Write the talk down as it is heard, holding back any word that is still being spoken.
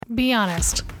Be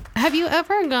honest. Have you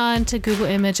ever gone to Google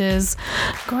Images,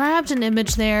 grabbed an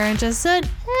image there and just said,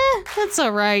 that's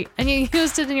all right, and you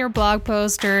used it in your blog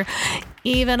post or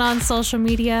even on social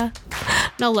media?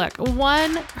 Now look,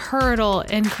 one hurdle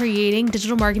in creating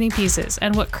digital marketing pieces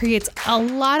and what creates a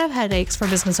lot of headaches for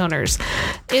business owners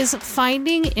is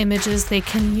finding images they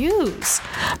can use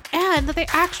and that they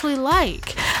actually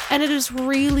like. And it is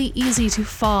really easy to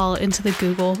fall into the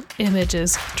Google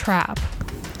Images trap.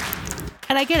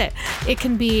 And I get it. It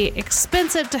can be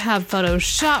expensive to have photos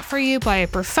shot for you by a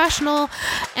professional,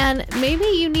 and maybe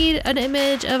you need an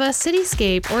image of a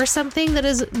cityscape or something that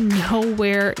is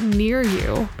nowhere near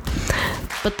you.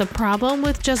 But the problem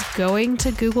with just going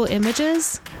to Google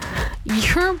Images,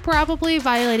 you're probably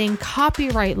violating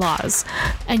copyright laws,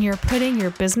 and you're putting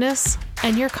your business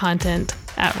and your content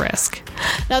at risk.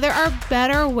 Now, there are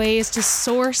better ways to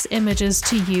source images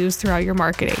to use throughout your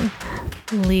marketing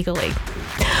legally.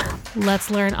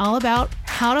 Let's learn all about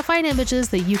how to find images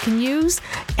that you can use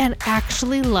and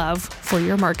actually love for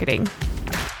your marketing.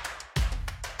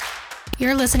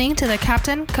 You're listening to the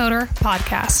Captain Coder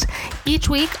Podcast. Each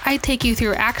week, I take you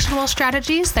through actionable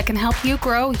strategies that can help you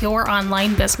grow your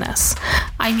online business.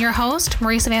 I'm your host,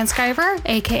 Marisa Van Sciver,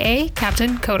 aka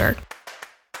Captain Coder.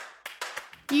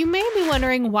 You may be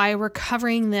wondering why we're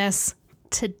covering this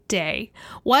today.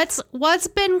 What's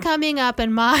been coming up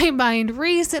in my mind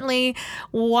recently?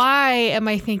 Why am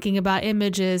I thinking about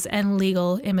images and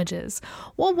legal images?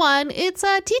 Well, one, it's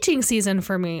a teaching season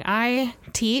for me. I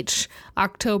teach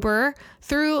October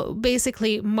through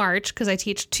basically March because I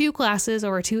teach 2 classes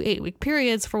over 2 8-week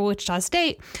periods for Wichita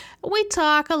State. We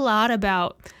talk a lot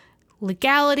about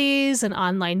legalities and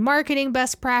online marketing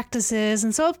best practices.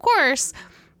 And so, of course,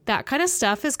 that kind of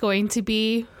stuff is going to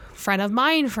be front of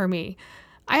mind for me.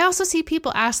 I also see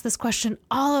people ask this question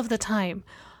all of the time.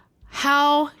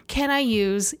 How can I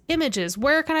use images?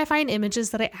 Where can I find images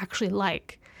that I actually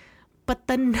like? But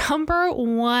the number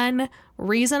one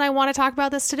reason I want to talk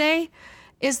about this today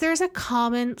is there's a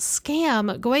common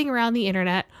scam going around the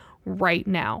internet right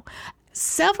now.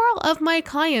 Several of my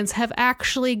clients have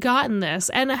actually gotten this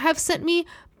and have sent me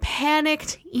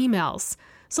panicked emails.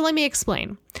 So let me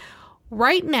explain.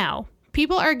 Right now,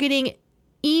 people are getting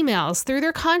emails through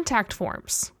their contact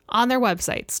forms on their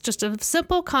websites, just a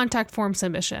simple contact form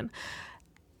submission.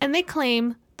 And they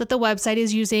claim that the website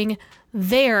is using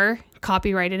their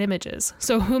copyrighted images.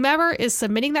 So whomever is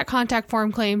submitting that contact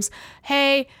form claims,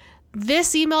 hey,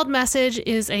 this emailed message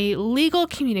is a legal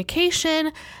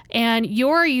communication and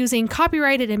you're using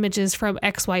copyrighted images from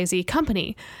XYZ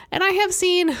company. And I have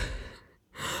seen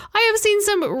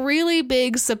some really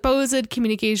big supposed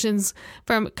communications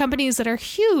from companies that are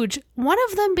huge, one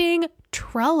of them being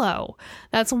Trello.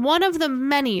 That's one of the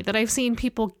many that I've seen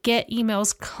people get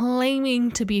emails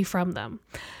claiming to be from them.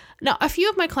 Now, a few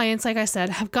of my clients, like I said,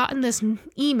 have gotten this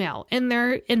email in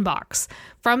their inbox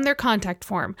from their contact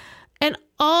form, and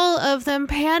all of them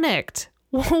panicked.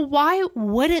 Well, why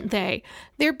wouldn't they?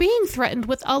 They're being threatened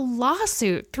with a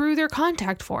lawsuit through their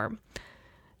contact form.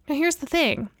 Now, here's the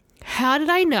thing. How did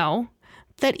I know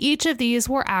that each of these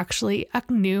were actually a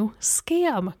new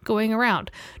scam going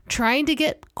around, trying to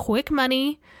get quick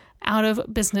money out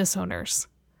of business owners?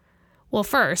 Well,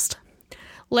 first,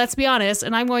 let's be honest,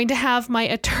 and I'm going to have my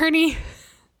attorney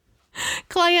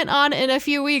client on in a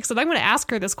few weeks, and I'm going to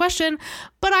ask her this question,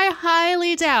 but I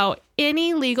highly doubt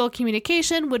any legal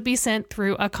communication would be sent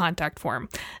through a contact form.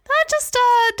 That just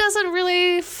doesn't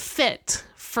really fit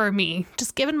for me,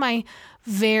 just given my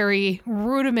very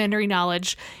rudimentary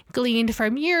knowledge gleaned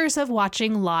from years of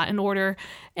watching Law and Order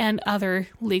and other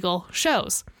legal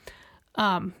shows.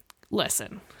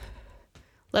 Listen,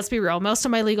 let's be real. Most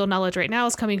of my legal knowledge right now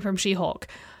is coming from She-Hulk.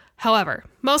 However,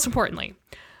 most importantly,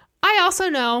 I also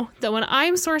know that when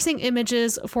I'm sourcing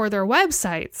images for their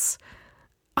websites,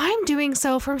 I'm doing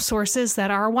so from sources that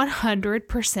are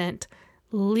 100%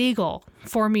 legal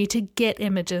for me to get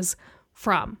images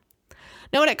from.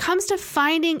 Now, when it comes to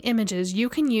finding images you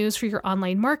can use for your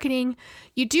online marketing,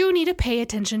 you do need to pay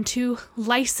attention to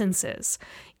licenses.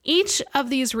 Each of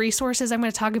these resources I'm going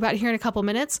to talk about here in a couple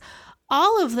minutes,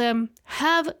 all of them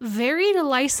have varied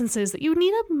licenses that you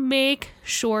need to make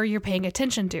sure you're paying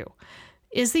attention to.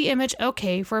 Is the image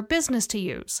okay for a business to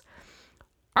use?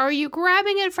 Are you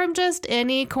grabbing it from just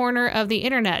any corner of the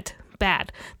internet?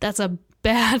 Bad. That's a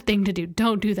bad thing to do.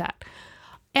 Don't do that.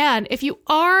 And if you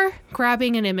are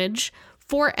grabbing an image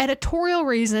for editorial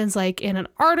reasons, like in an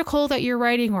article that you're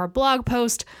writing or a blog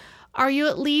post, are you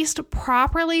at least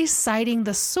properly citing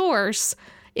the source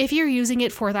if you're using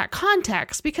it for that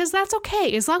context? Because that's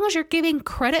okay. As long as you're giving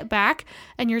credit back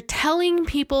and you're telling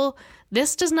people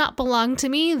this does not belong to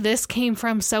me, this came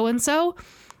from so-and-so,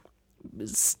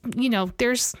 there's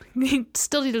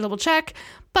still need to double check,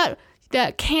 but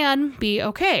that can be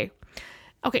okay.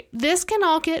 Okay, this can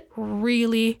all get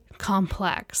really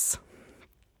complex.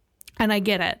 And I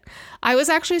get it. I was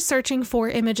actually searching for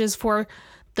images for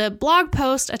the blog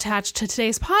post attached to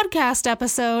today's podcast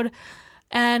episode.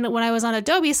 And when I was on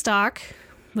Adobe Stock,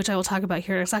 which I will talk about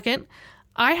here in a second,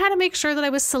 I had to make sure that I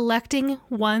was selecting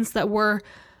ones that were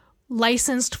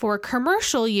licensed for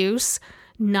commercial use,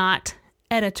 not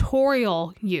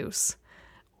editorial use.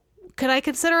 Could I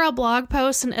consider a blog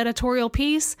post an editorial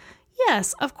piece?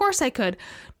 Yes, of course I could.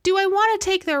 Do I want to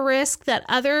take the risk that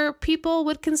other people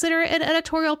would consider it an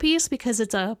editorial piece because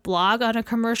it's a blog on a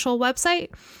commercial website?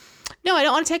 No, I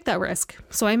don't want to take that risk.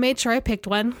 So I made sure I picked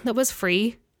one that was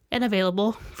free and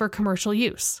available for commercial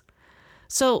use.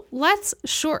 So let's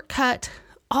shortcut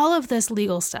all of this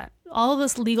legal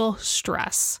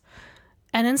stress,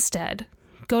 and instead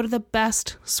go to the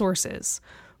best sources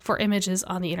for images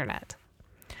on the internet.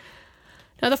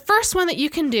 Now, the first one that you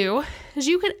can do is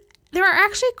there are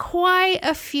actually quite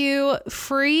a few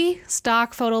free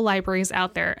stock photo libraries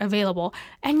out there available.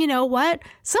 And you know what?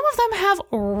 Some of them have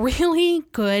really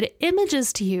good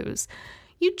images to use.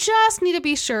 You just need to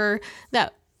be sure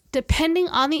that depending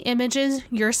on the images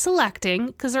you're selecting,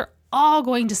 because they're all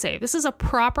going to say, this is a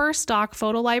proper stock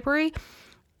photo library,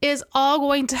 is all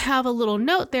going to have a little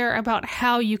note there about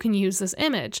how you can use this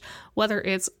image, whether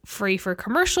it's free for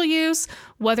commercial use,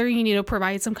 whether you need to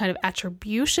provide some kind of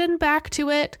attribution back to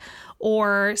it,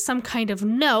 or some kind of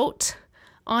note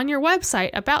on your website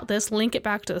about this, link it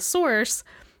back to the source.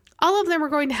 All of them are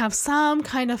going to have some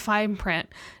kind of fine print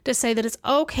to say that it's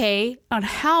okay on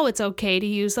how it's okay to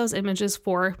use those images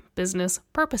for business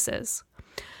purposes.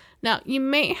 Now, you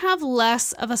may have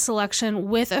less of a selection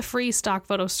with a free stock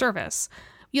photo service.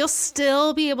 You'll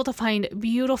still be able to find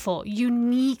beautiful,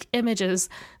 unique images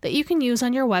that you can use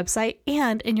on your website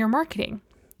and in your marketing.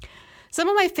 Some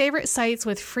of my favorite sites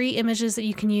with free images that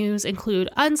you can use include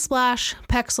Unsplash,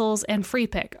 Pexels, and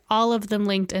Freepik, all of them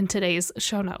linked in today's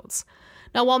show notes.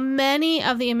 Now, while many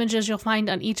of the images you'll find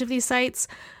on each of these sites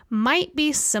might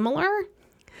be similar,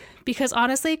 because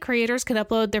honestly, creators can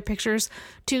upload their pictures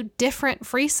to different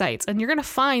free sites, and you're going to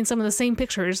find some of the same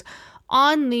pictures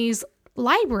on these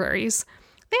libraries,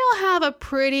 they all have a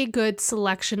pretty good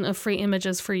selection of free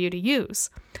images for you to use.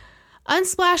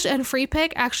 Unsplash and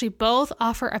Freepik actually both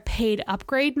offer a paid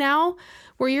upgrade now,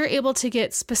 where you're able to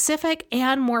get specific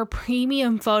and more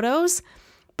premium photos.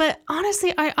 But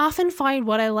honestly, I often find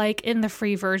what I like in the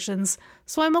free versions,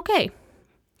 so I'm okay.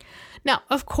 Now,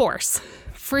 of course,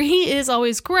 free is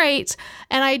always great,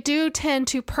 and I do tend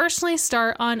to personally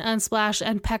start on Unsplash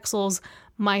and Pexels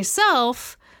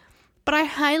myself, but I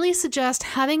highly suggest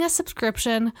having a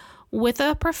subscription with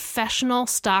a professional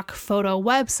stock photo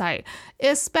website,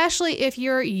 especially if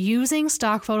you're using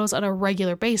stock photos on a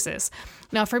regular basis.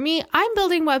 Now, for me, I'm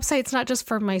building websites not just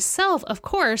for myself, of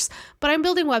course, but I'm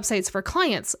building websites for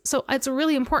clients. So it's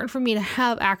really important for me to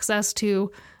have access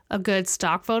to a good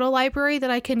stock photo library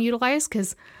that I can utilize,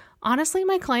 because honestly,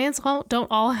 my clients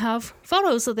don't all have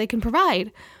photos that they can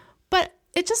provide. But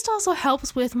it just also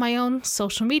helps with my own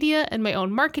social media and my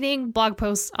own marketing, blog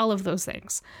posts, all of those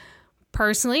things.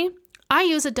 Personally, I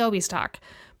use Adobe Stock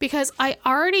because I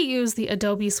already use the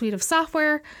Adobe suite of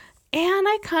software, and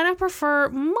I kind of prefer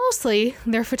mostly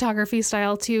their photography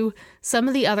style to some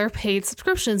of the other paid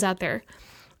subscriptions out there.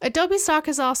 Adobe Stock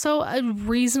is also a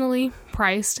reasonably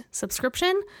priced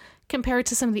subscription compared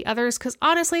to some of the others, because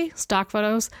honestly, stock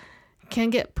photos can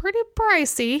get pretty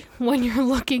pricey when you're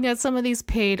looking at some of these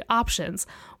paid options,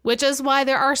 which is why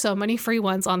there are so many free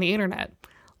ones on the internet.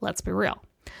 Let's be real.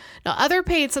 Now, other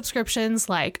paid subscriptions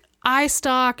like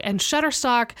iStock and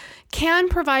Shutterstock can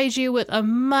provide you with a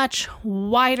much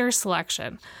wider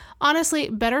selection, honestly,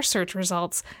 better search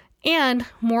results, and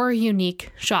more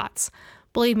unique shots.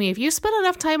 Believe me, if you spend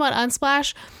enough time on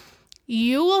Unsplash,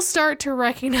 you will start to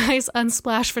recognize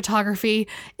Unsplash photography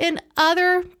in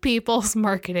other people's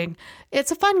marketing.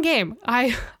 It's a fun game.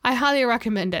 I highly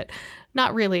recommend it.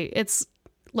 Not really. It's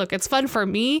fun for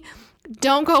me.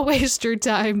 Don't go waste your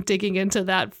time digging into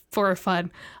that for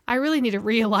fun. I really need to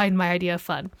realign my idea of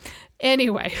fun.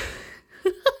 Anyway,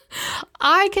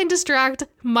 I can distract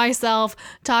myself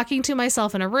talking to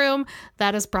myself in a room.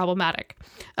 That is problematic.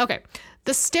 Okay,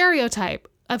 the stereotype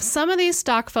of some of these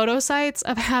stock photo sites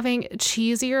of having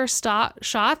cheesier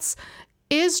shots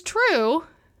is true.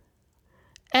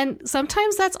 And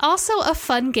sometimes that's also a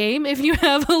fun game if you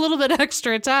have a little bit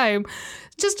extra time.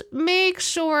 Just make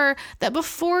sure that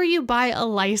before you buy a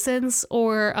license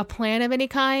or a plan of any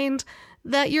kind,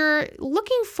 that you're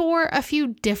looking for a few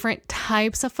different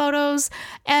types of photos,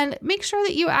 and make sure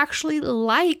that you actually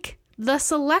like the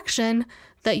selection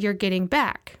that you're getting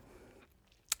back.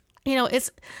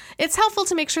 It's helpful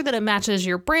to make sure that it matches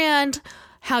your brand,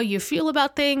 how you feel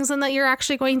about things, and that you're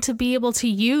actually going to be able to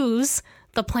use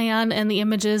the plan and the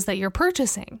images that you're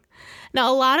purchasing.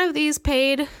 Now, a lot of these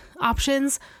paid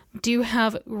options do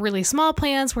have really small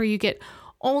plans where you get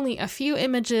only a few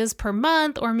images per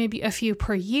month or maybe a few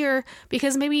per year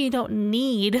because maybe you don't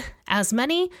need as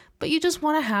many, but you just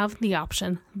want to have the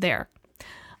option there.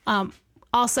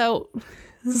 Also,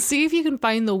 see if you can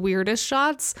find the weirdest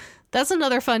shots. That's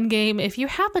another fun game if you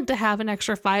happen to have an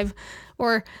extra 5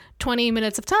 or 20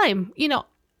 minutes of time.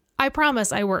 I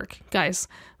promise I work, guys,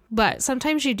 but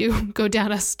sometimes you do go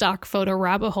down a stock photo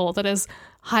rabbit hole that is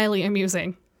highly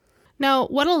amusing. Now,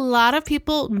 what a lot of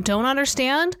people don't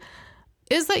understand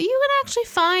is that you can actually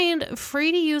find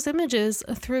free to use images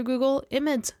through Google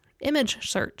image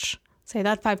search. Say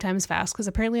that 5 times fast because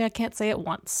apparently I can't say it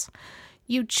once.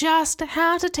 You just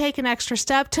have to take an extra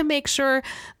step to make sure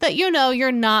that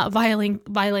you're not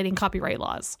violating copyright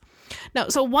laws. Now,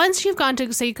 so once you've gone to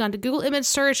Google image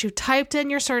search, you've typed in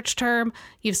your search term,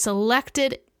 you've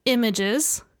selected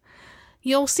images,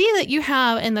 you'll see that you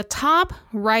have in the top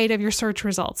right of your search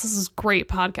results. This is great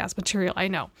podcast material, I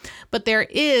know. But there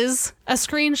is a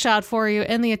screenshot for you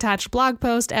in the attached blog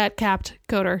post at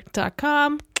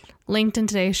captcoder.com, linked in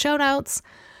today's show notes.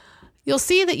 You'll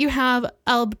see that you have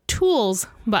a tools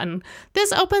button.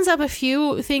 This opens up a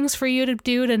few things for you to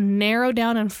do to narrow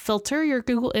down and filter your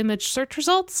Google image search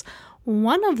results.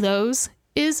 One of those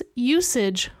is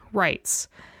usage rights.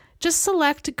 Just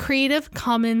select Creative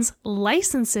Commons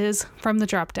licenses from the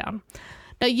dropdown.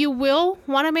 Now, you will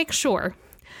want to make sure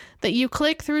that you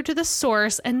click through to the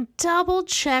source and double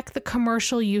check the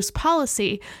commercial use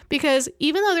policy, because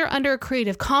even though they're under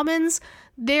Creative Commons,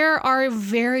 there are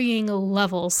varying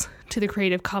levels to the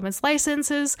Creative Commons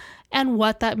licenses and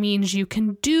what that means you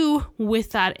can do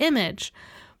with that image.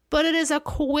 But it is a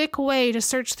quick way to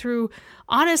search through,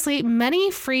 honestly,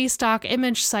 many free stock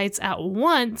image sites at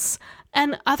once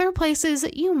and other places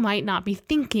that you might not be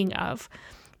thinking of.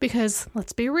 Because,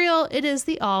 let's be real, it is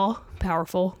the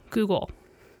all-powerful Google.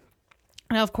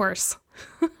 Now, of course,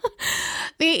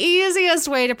 the easiest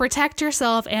way to protect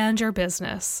yourself and your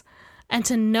business and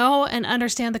to know and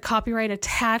understand the copyright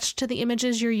attached to the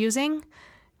images you're using,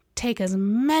 take as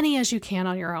many as you can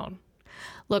on your own.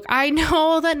 Look, I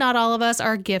know that not all of us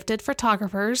are gifted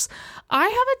photographers. I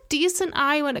have a decent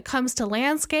eye when it comes to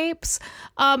landscapes.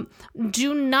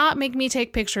 Do not make me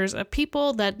take pictures of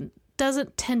people. That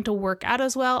doesn't tend to work out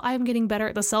as well. I'm getting better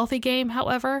at the selfie game,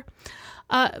 however.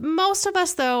 Most of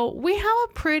us, though, we have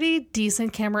a pretty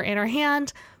decent camera in our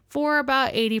hand for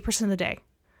about 80% of the day.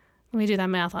 Let me do that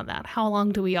math on that. How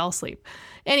long do we all sleep?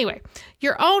 Anyway,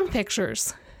 your own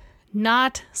pictures,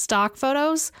 not stock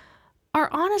photos, are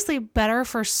honestly better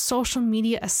for social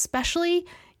media, especially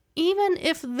even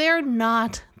if they're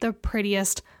not the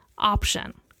prettiest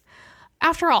option.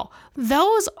 After all,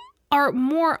 those are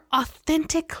more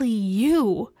authentically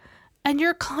you, and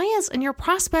your clients and your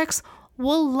prospects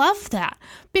will love that.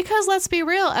 Because let's be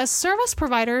real, as service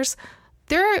providers,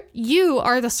 you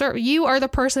are the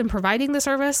person providing the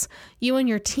service. You and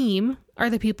your team are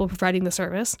the people providing the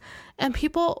service, and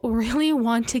people really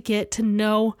want to get to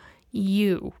know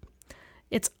you.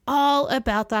 It's all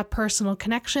about that personal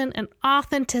connection, and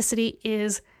authenticity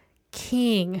is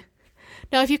king.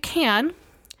 Now, if you can,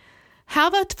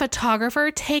 have a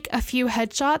photographer take a few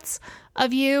headshots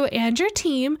of you and your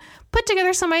team, put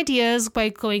together some ideas by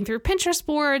going through Pinterest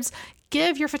boards,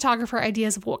 give your photographer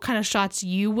ideas of what kind of shots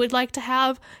you would like to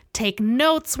have, take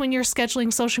notes when you're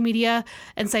scheduling social media,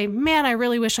 and say, man, I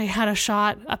really wish I had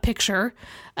a picture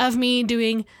of me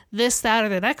doing this, that, or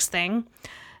the next thing.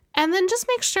 And then just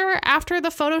make sure after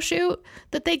the photo shoot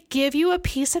that they give you a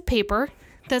piece of paper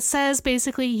that says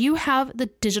basically you have the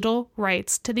digital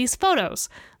rights to these photos.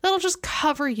 That'll just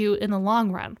cover you in the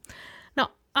long run.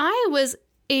 Now, I was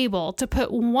able to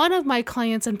put one of my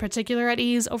clients in particular at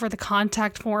ease over the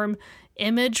contact form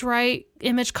image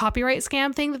copyright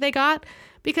scam thing that they got,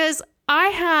 because I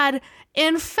had,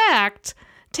 in fact,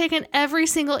 taken every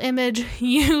single image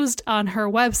used on her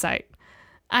website.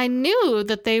 I knew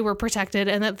that they were protected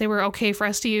and that they were okay for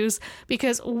us to use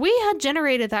because we had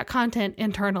generated that content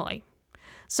internally.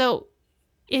 So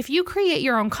if you create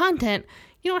your own content,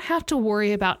 you don't have to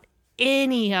worry about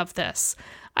any of this.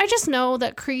 I just know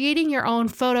that creating your own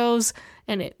photos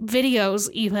and videos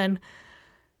even,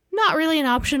 not really an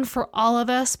option for all of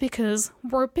us because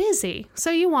we're busy. So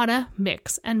you want to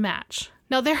mix and match.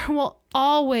 Now, there will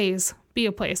always be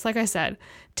a place, like I said,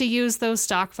 to use those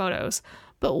stock photos.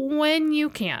 But when you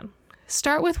can,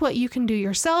 start with what you can do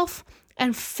yourself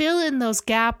and fill in those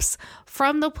gaps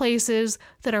from the places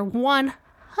that are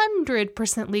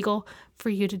 100% legal for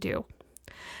you to do.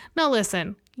 Now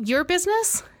listen, your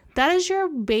business, that is your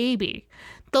baby.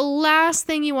 The last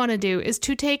thing you want to do is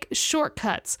to take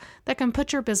shortcuts that can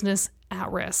put your business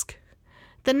at risk.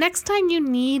 The next time you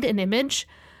need an image,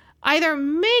 either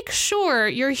make sure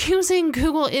you're using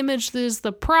Google Images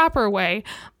the proper way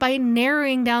by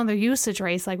narrowing down their usage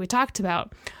rates like we talked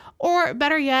about, or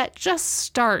better yet, just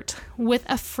start with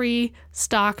a free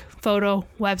stock photo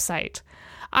website.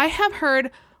 I have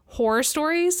heard horror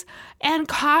stories and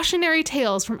cautionary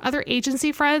tales from other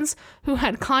agency friends who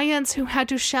had clients who had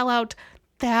to shell out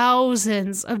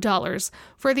thousands of dollars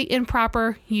for the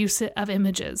improper use of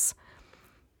images.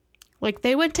 Like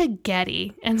they went to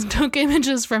Getty and took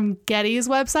images from Getty's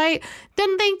website,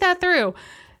 didn't think that through.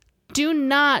 Do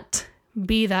not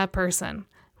be that person.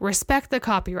 Respect the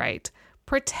copyright.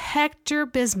 Protect your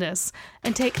business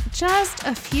and take just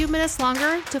a few minutes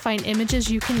longer to find images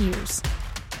you can use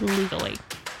legally.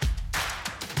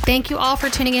 Thank you all for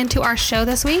tuning in to our show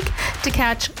this week. To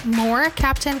catch more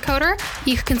Captain Coder,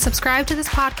 you can subscribe to this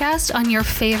podcast on your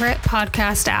favorite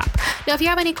podcast app. Now, if you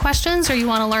have any questions or you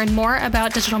want to learn more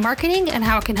about digital marketing and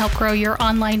how it can help grow your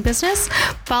online business,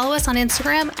 follow us on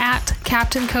Instagram at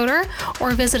Captain Coder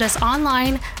or visit us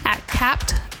online at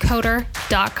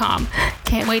captcoder.com.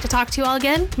 Can't wait to talk to you all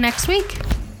again next week.